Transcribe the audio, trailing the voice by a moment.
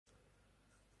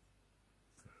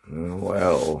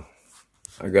Well,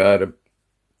 I got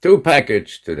two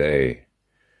packages today.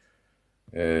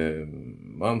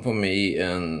 One for me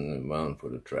and one for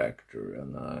the tractor.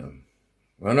 And I'm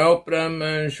gonna open them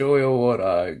and show you what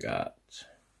I got.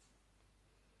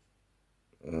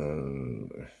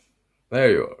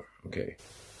 There you are. Okay.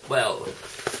 Well,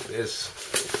 this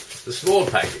the small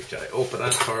package. I open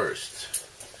that first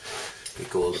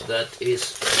because that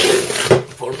is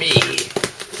for me.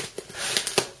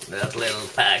 That little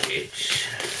package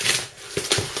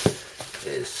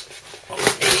is for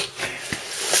me,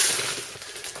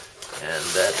 and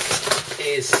that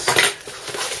is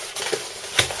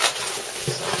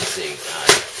something I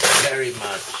very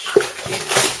much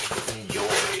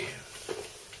enjoy.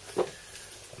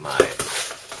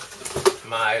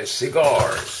 My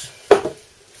cigars.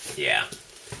 Yeah,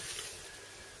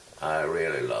 I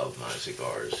really love my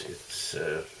cigars.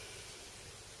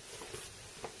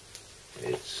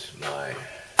 It's my,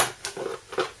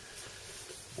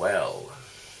 well,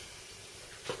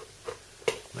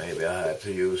 maybe I have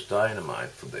to use dynamite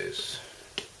for this.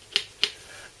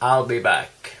 I'll be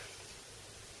back.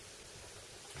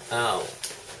 Now,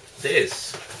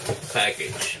 this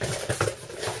package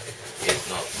is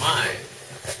not mine.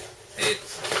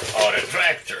 It's on a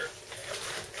tractor.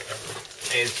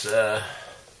 It's a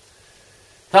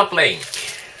top link.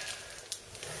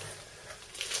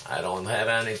 I don't have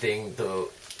anything to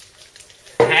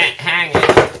hang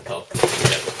it top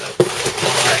yet, but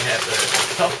I have a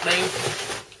top link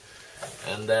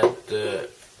and that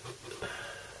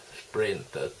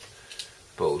sprint that's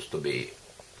supposed to be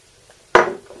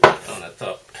on the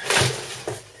top.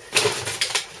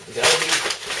 Gotta be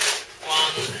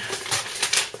one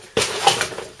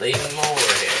thing more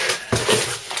here.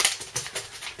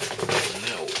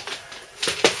 No.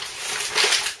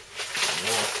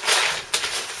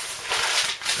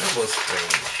 That was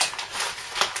strange.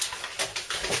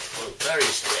 Well, very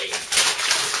strange.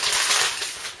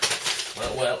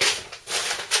 Well.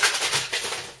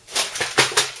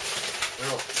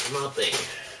 No, nothing.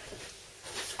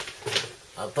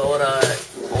 I thought I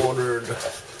ordered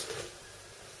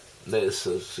this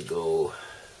to go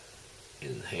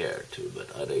in here too, but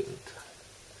I didn't.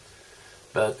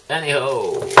 But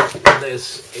anyhow,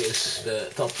 this is the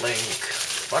top link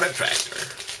for the tractor.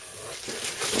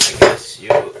 I guess you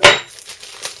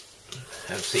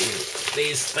have seen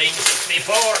these things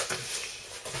before.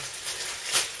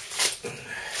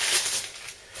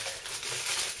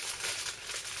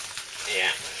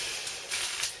 Yeah.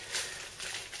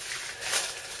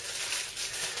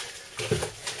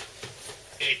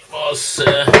 It was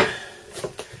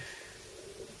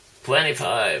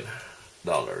 $25.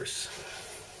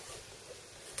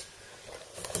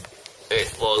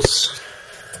 It was.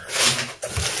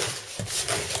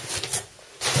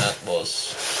 That was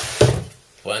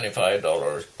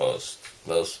 $25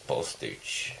 plus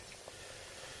postage,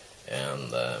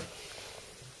 and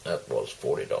that was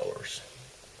 $40.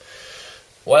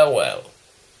 Well,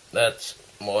 that's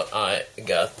what I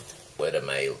got with the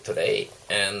mail today,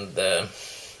 and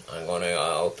I'm gonna go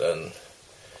out and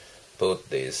put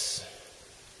this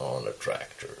on the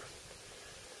tractor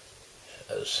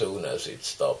as soon as it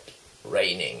stops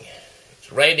raining.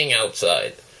 It's raining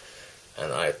outside.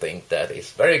 And I think that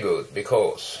is very good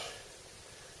because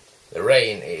the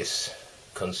rain is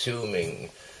consuming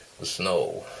the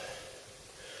snow,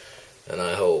 and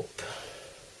I hope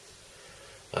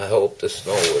the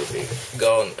snow will be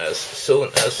gone as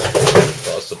soon as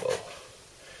possible.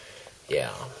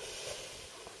 Yeah.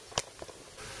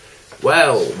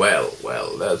 Well,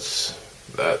 that's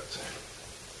that.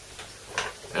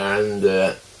 And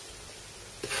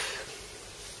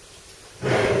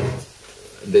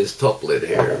this top lid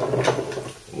here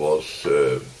was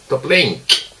top link.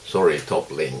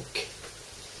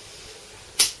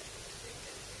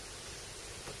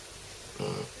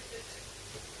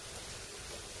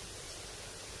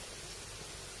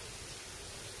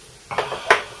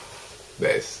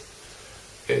 This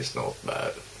is not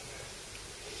bad.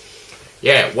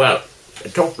 Yeah, well, the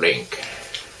top link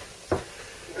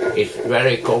is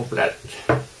very complete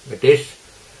with this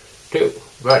too,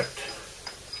 but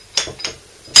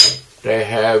they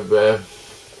have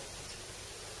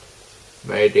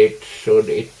made it so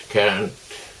it can't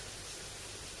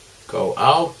go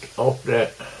out of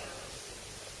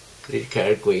it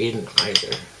can't go in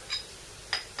either.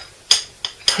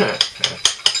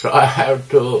 So I have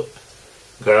to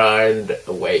grind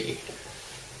away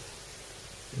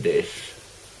this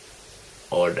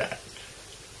or that,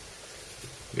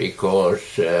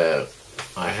 because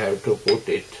I have to put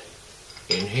it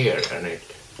in here, and it's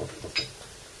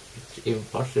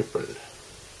impossible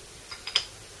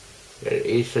There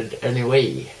isn't any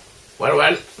way. Well,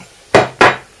 I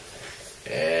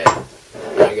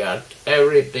got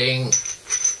everything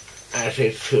as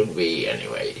it should be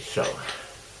anyway, so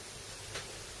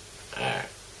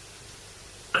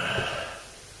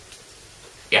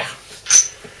yeah.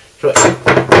 So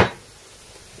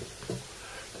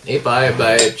if I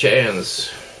by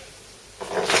chance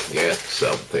get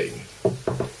something,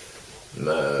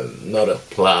 not a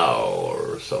plow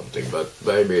or something, but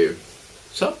maybe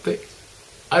something,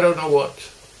 I don't know what,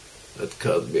 that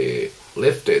could be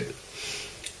lifted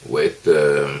with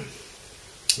the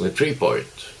 3-point.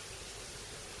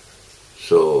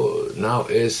 So now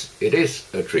it is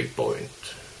a 3-point.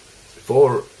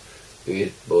 Before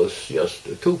it was just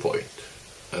a 2-point,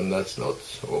 and that's not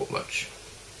so much.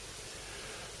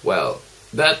 Well,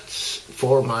 that's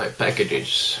for my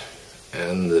packages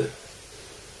and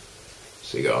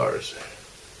cigars.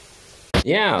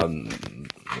 Yeah,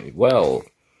 well,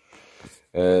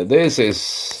 this is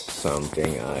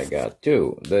something I got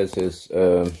too. This is,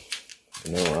 I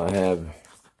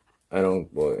don't,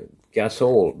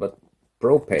 gasol, but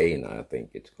propane, I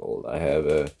think it's called. I have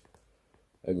a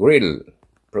grill,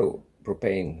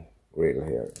 propane grill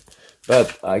here.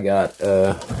 But I got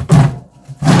a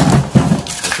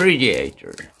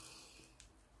refrigerator,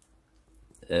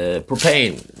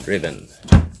 propane driven,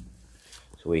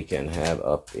 so we can have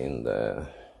up in the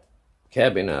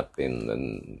cabin up in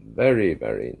the very,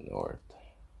 very north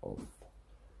of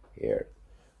here.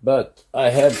 But I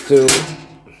have to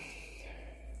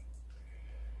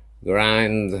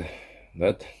grind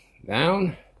that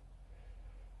down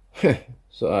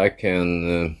so I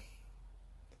can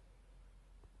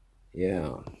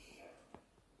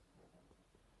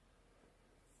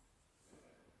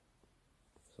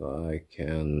so I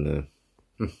can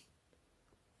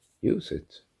use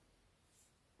it.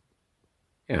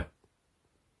 Yeah.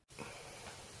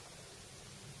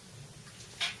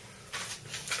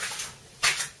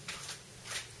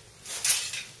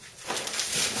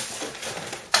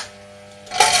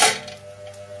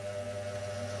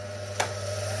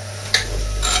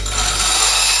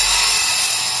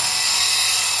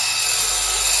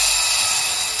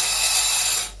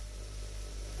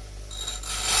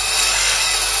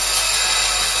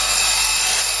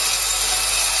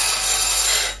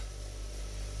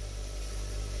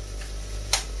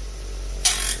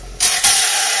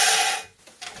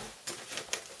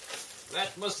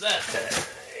 That was that.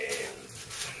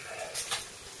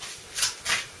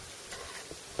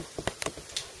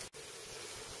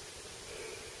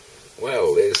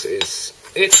 Well, this is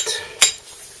it.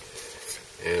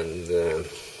 And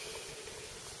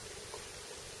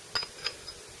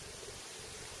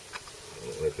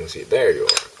let me see, there you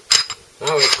are.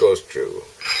 Now it goes through.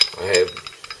 I have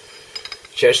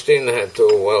Kerstin had to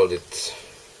weld it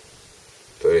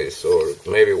to this, or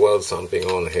maybe weld something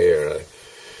on here.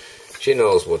 She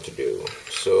knows what to do.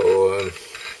 So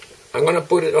I'm gonna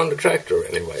put it on the tractor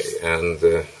anyway, and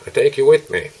I take you with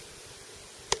me.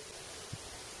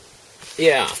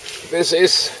 Yeah, it's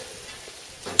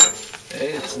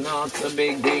not a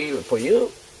big deal for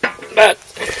you, but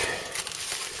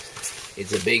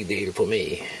it's a big deal for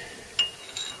me.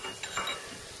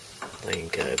 I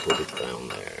think I put it down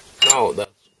there. No, that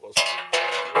was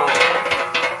wrong.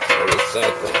 Where is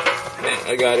that?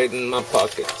 Yeah, I got it in my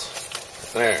pocket.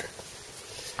 There.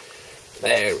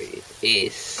 There it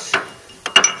is.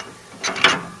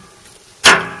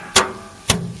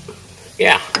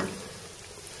 Yeah.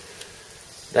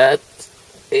 That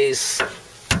is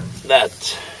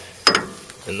that.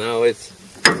 And now it's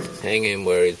hanging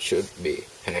where it should be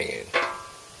hanging.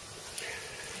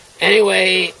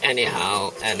 Anyway,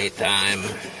 anyhow, anytime.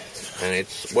 And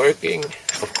it's working.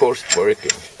 Of course it's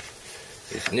working.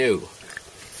 It's new.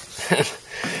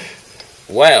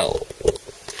 Well,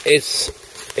 it's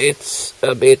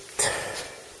a bit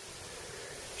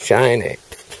shiny.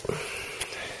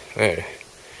 There.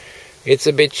 It's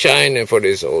a bit shiny for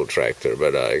this old tractor,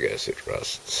 but I guess it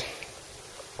rusts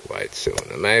quite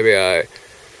soon. Maybe I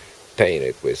paint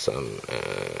it with some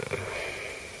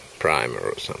primer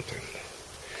or something.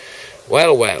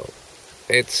 Well,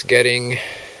 it's getting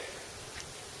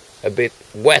a bit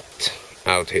wet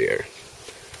out here.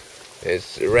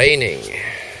 It's raining.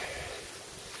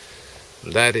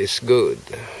 That is good.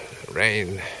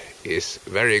 Rain is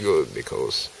very good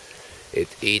because it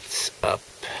eats up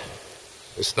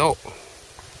the snow.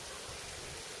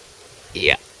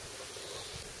 Yeah.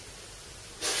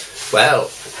 Well,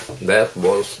 that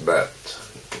was that.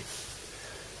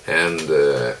 And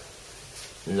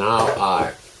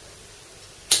now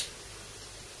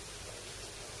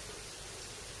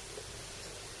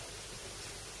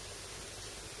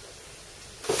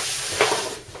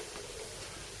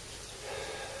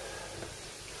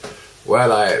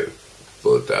Well, I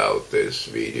put out this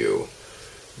video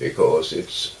because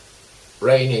it's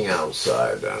raining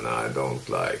outside and I don't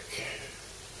like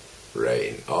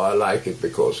rain. I like it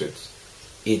because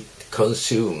it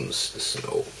consumes the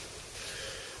snow.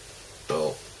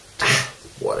 No,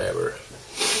 whatever.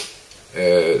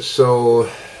 So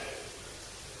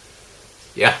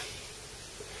yeah,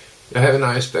 have a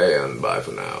nice day and bye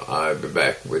for now. I'll be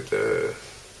back with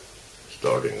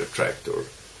starting the tractor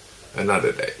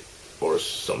another day or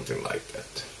something like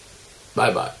that.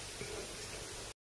 Bye bye.